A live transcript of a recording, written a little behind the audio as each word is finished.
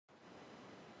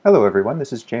Hello everyone,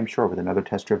 this is James Shore with another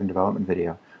test-driven development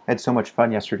video. I had so much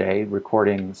fun yesterday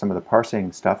recording some of the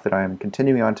parsing stuff that I'm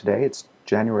continuing on today. It's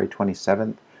January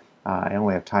 27th. I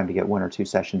only have time to get 1 or 2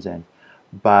 sessions in.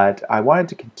 But I wanted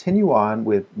to continue on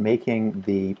with making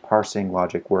the parsing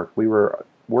logic work. We were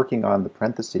working on the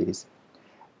parentheses,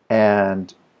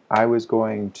 and I was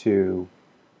going to,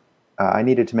 I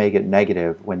needed to make it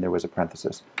negative when there was a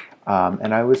parenthesis.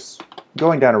 And I was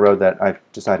going down a road that I've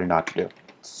decided not to do.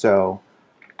 So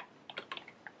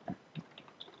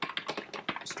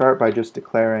start by just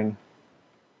declaring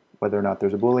whether or not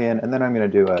there's a Boolean, and then I'm going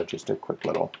to do just a quick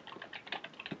little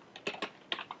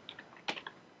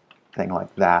thing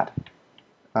like that.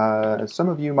 Some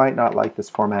of you might not like this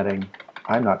formatting.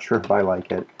 I'm not sure if I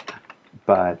like it,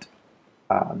 but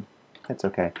it's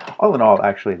okay. All in all,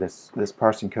 actually, this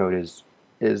parsing code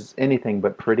is anything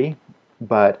but pretty,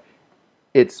 but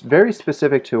it's very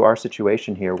specific to our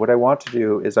situation here. What I want to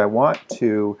do is I want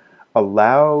to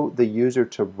allow the user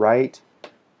to write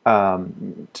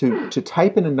to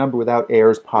type in a number without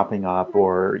errors popping up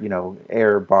or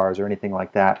error bars or anything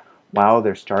like that while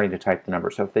they're starting to type the number.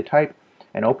 So if they type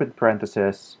an open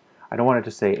parenthesis, I don't want it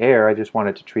to say error, I just want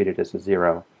it to treat it as a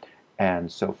 0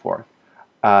 and so forth,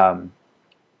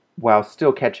 while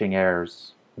still catching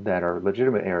errors that are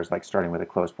legitimate errors, like starting with a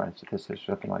closed parenthesis or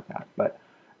something like that. But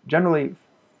generally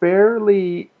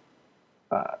fairly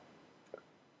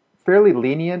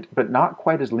lenient, but not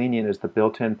quite as lenient as the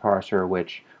built-in parser,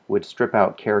 which would strip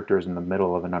out characters in the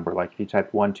middle of a number. Like if you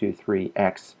type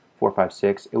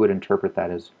 123x456, it would interpret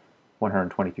that as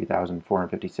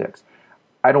 123,456.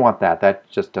 I don't want that. That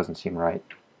just doesn't seem right.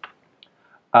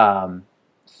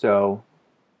 So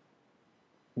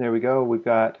there we go. We've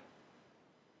got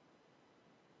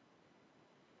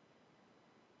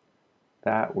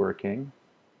that working.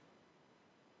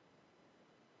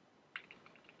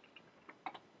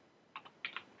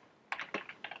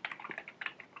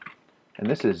 And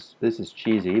this is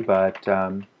cheesy, but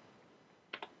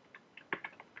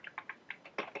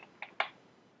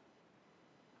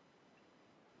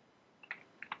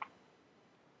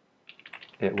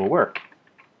it will work.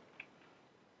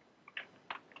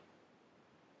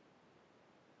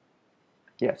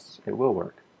 Yes, it will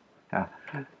work.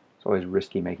 It's always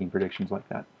risky making predictions like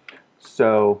that.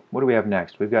 So what do we have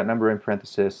next? We've got number in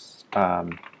parenthesis,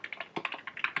 open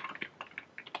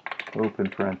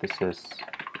parenthesis,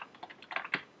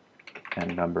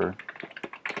 and number.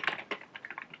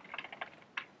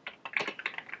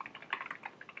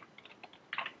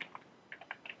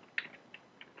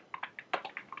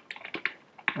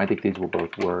 I think these will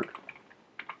both work.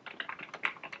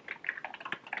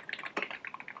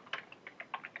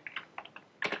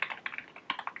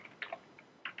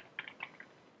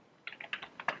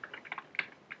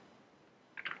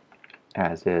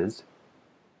 As is.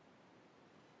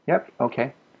 Yep,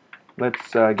 okay.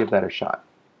 Let's give that a shot.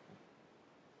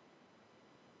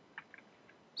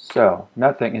 So,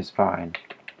 nothing is fine.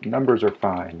 Numbers are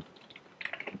fine.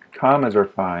 Commas are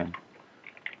fine.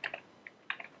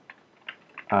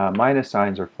 Minus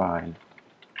signs are fine.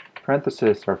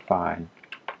 Parentheses are fine.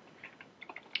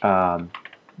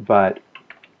 But,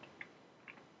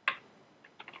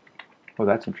 oh,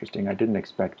 that's interesting. I didn't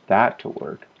expect that to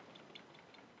work.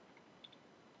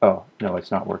 Oh, no, it's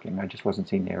not working. I just wasn't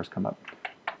seeing the errors come up.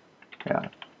 Yeah.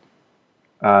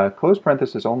 Close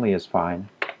parenthesis only is fine,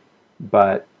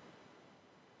 but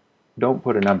don't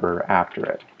put a number after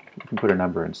it. You can put a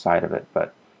number inside of it,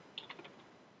 but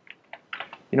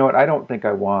you know what? I don't think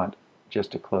I want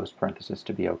just a closed parenthesis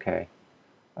to be okay.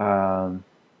 So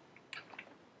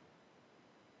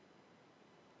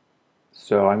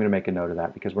I'm going to make a note of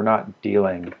that because we're not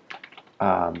dealing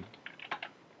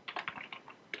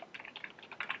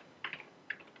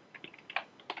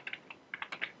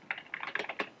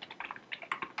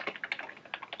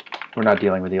with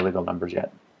the illegal numbers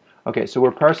yet. Okay, so we're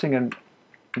parsing a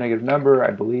negative number. I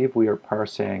believe we are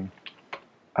parsing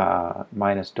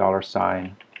minus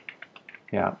 $.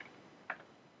 Yeah.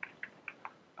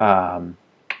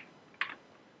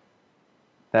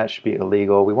 That should be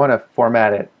illegal. We want to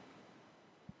format it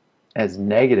as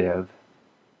negative,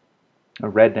 a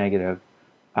red negative.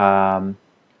 But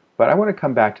I want to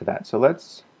come back to that. So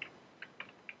what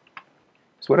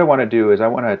I want to do is I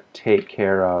want to take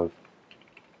care of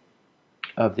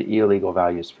the illegal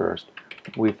values first.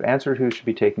 We've answered who should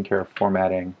be taking care of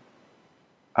formatting.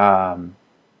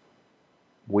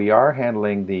 We are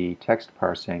handling the text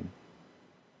parsing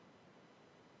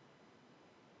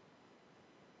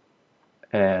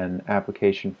and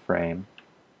application frame.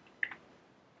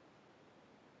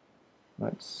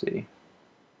 Let's see.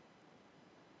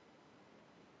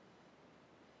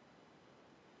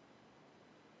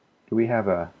 Do we have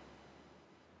a...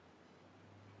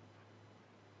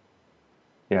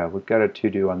 Yeah, we've got a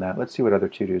to-do on that. Let's see what other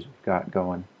to-dos we've got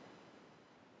going.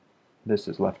 This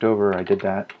is left over. I did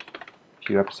that a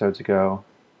few episodes ago.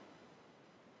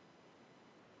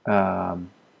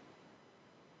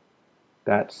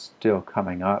 That's still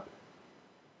coming up.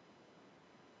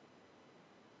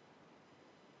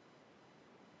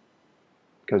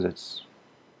 Because it's...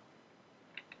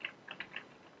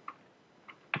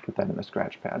 Put that in the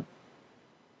scratch pad.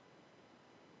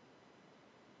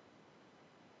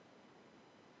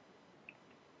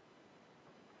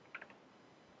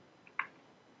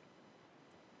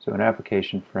 So an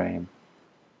application frame.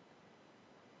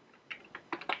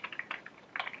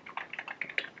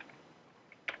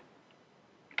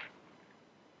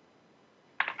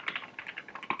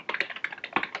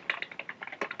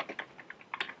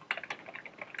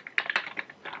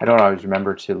 I don't always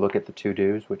remember to look at the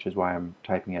to-dos, which is why I'm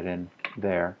typing it in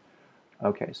there.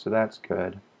 Okay, so that's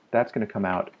good. That's going to come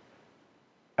out.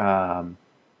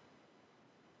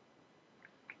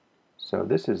 So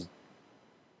this is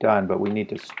done, but we need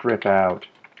to strip out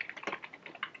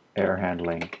error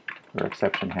handling or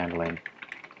exception handling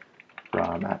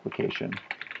from application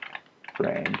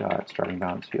frame dot starting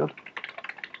balance field.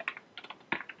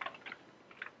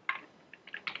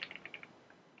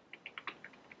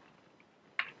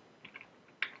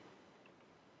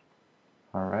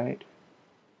 All right.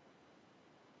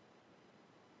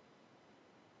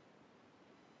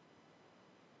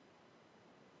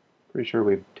 Pretty sure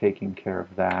we've taken care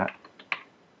of that.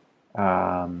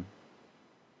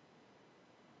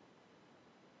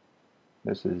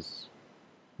 This is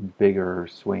bigger,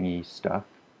 swingy stuff.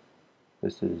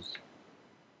 This is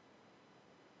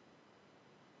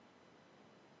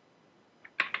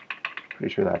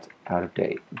pretty sure that's out of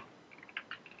date.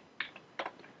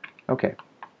 Okay.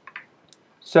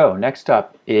 So next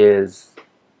up is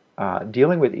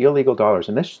dealing with illegal dollars,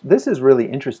 and this is really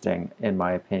interesting in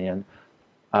my opinion.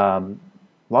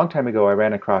 Long time ago, I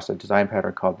ran across a design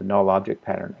pattern called the null object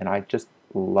pattern, and I just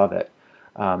love it.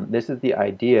 This is the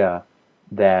idea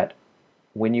that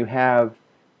when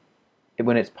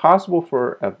it's possible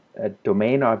for a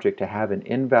domain object to have an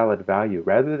invalid value,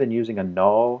 rather than using a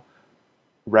null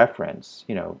reference,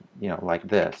 like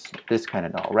this kind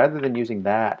of null, rather than using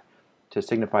that to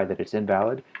signify that it's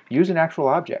invalid, use an actual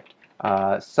object.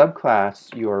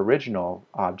 Subclass your original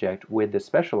object with the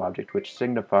special object, which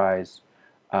signifies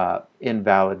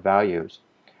invalid values.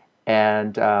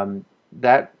 And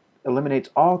that eliminates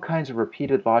all kinds of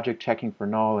repeated logic checking for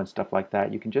null and stuff like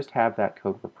that. You can just have that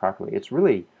code work properly. It's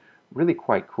really, really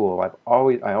quite cool.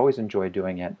 I always enjoy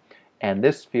doing it. And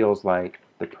this feels like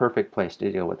the perfect place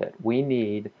to deal with it. We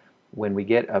need, when we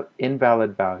get an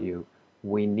invalid value,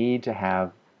 we need to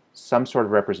have some sort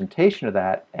of representation of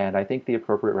that, and I think the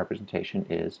appropriate representation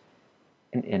is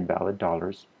an invalid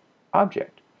dollars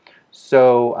object.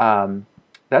 So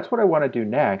that's what I want to do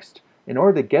next. In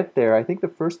order to get there, I think the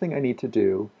first thing I need to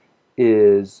do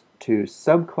is to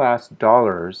subclass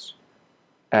dollars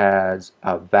as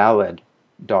a valid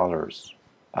dollars,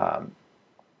 or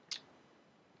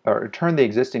turn the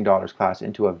existing dollars class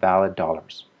into a valid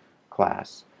dollars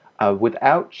class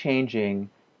without changing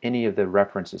any of the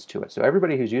references to it. So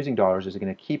everybody who's using dollars is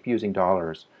going to keep using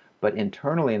dollars, but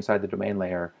internally inside the domain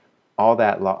layer, all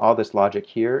this logic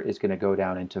here is going to go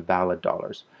down into valid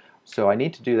dollars. So I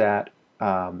need to do that.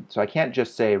 So I can't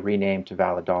just say rename to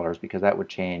valid dollars because that would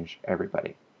change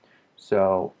everybody.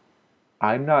 So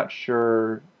I'm not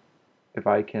sure if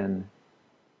I can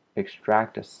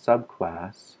extract a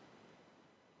subclass.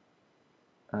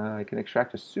 I can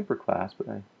extract a superclass, but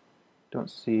I don't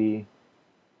see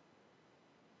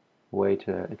a way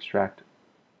to extract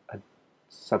a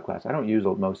subclass. I don't use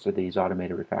most of these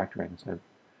automated refactorings. I'm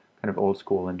kind of old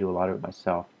school and do a lot of it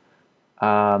myself.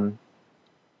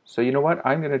 So you know what?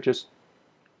 I'm going to just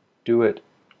do it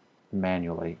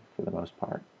manually for the most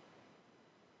part.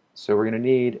 So we're going to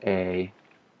need a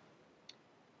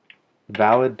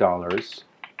valid dollars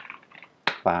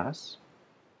class.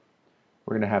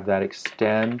 We're going to have that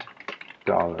extend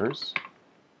dollars,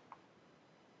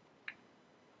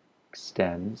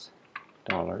 extends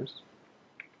dollars.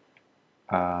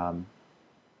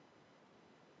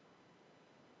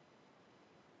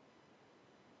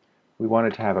 We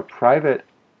wanted to have a private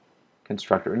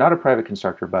constructor, not a private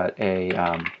constructor, but a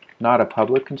not a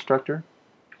public constructor.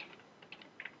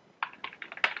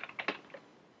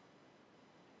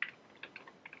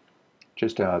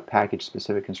 Just a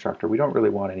package-specific constructor. We don't really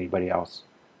want anybody else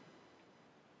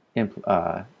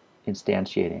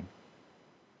instantiating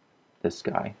this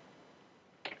guy.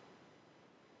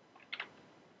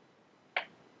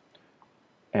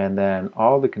 and then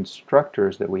all the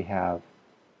constructors that we have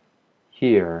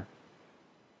here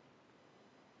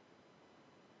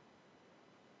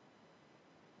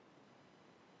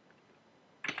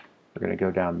are going to go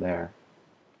down there.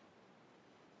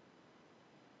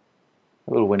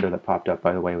 The little window that popped up,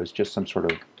 by the way, was just some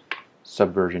sort of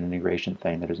subversion integration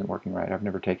thing that isn't working right. I've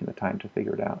never taken the time to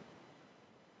figure it out.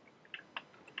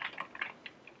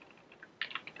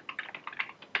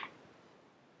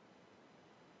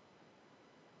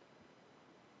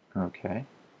 Okay.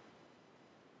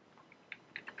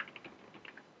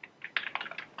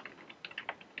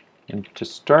 And to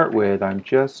start with, I'm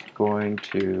just going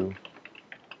to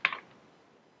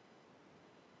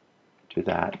do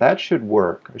that. That should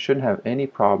work. I shouldn't have any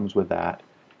problems with that.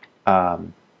 Yeah,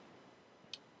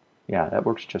 that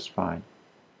works just fine.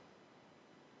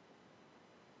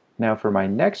 Now for my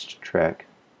next trick,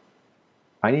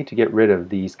 I need to get rid of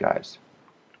these guys.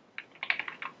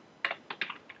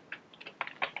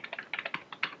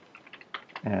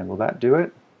 And will that do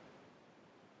it?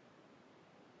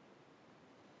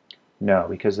 No,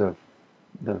 because of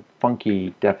the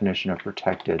funky definition of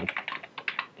protected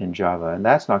in Java. And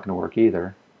that's not going to work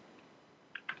either.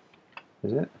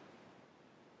 Is it?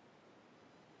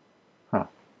 Huh.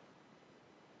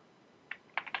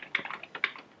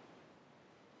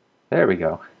 There we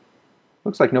go.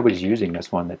 Looks like nobody's using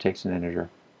this one that takes an integer.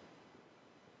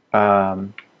 Yeah,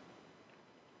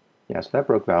 so that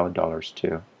broke ValidDollars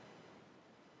too.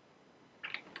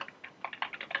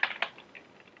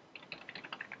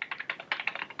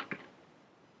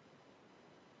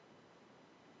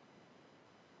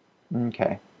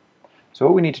 Okay, so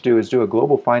what we need to do is do a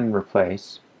global find and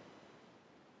replace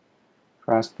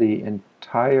across the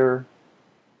entire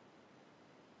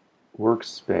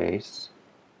workspace.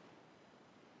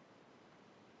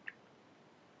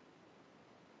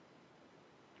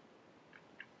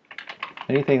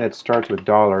 Anything that starts with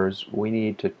dollars, we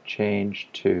need to change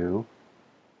to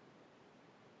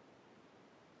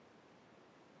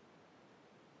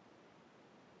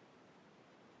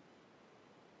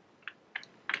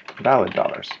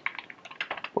ValidDollars.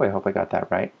 Boy, I hope I got that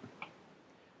right.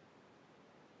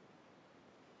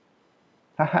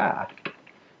 Haha,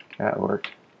 that worked.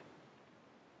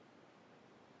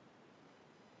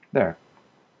 There.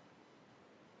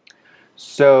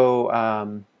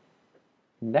 So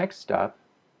next up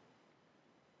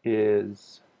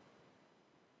is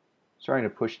starting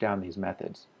to push down these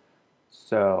methods.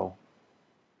 So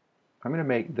I'm going to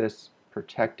make this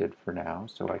protected for now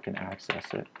so I can access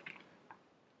it.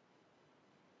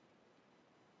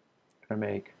 I'm going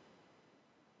to make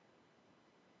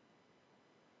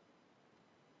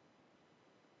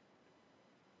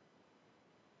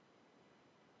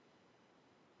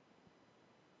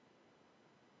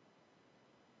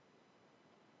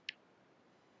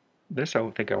this, I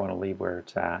don't think I want to leave where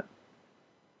it's at.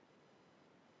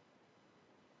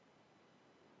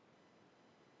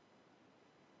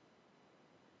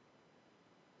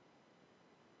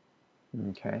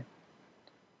 Okay.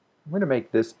 I'm going to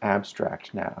make this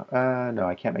abstract now. No,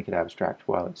 I can't make it abstract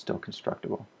while it's still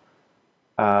constructible.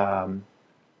 Yeah,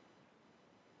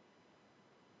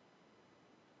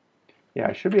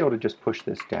 I should be able to just push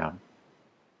this down.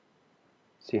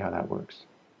 See how that works.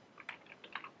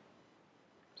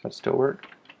 Does that still work?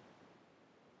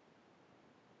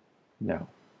 No.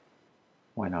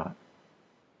 Why not?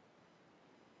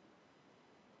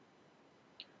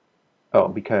 Oh,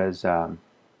 because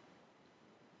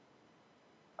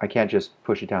I can't just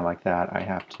push it down like that. I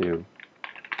have to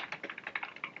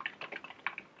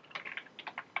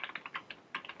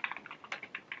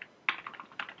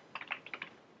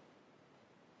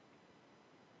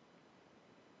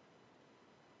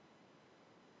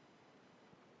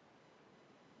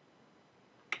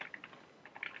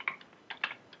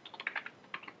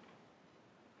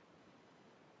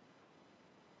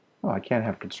I can't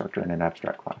have constructor in an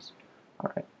abstract class.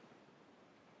 All right.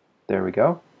 There we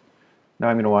go. Now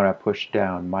I'm going to want to push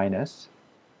down minus.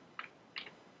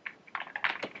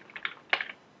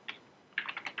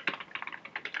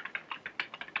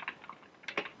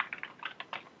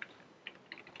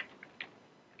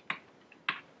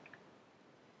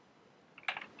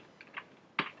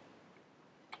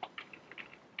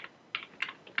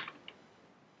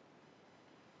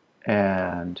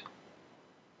 And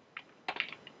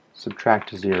subtract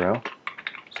to 0.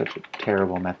 Such a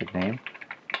terrible method name.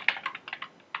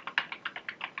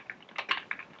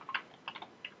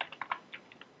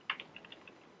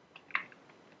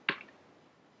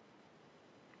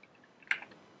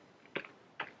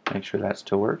 Make sure that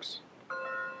still works.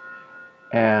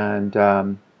 And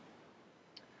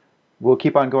we'll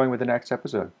keep on going with the next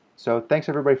episode. So thanks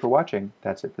everybody for watching.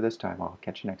 That's it for this time. I'll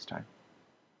catch you next time.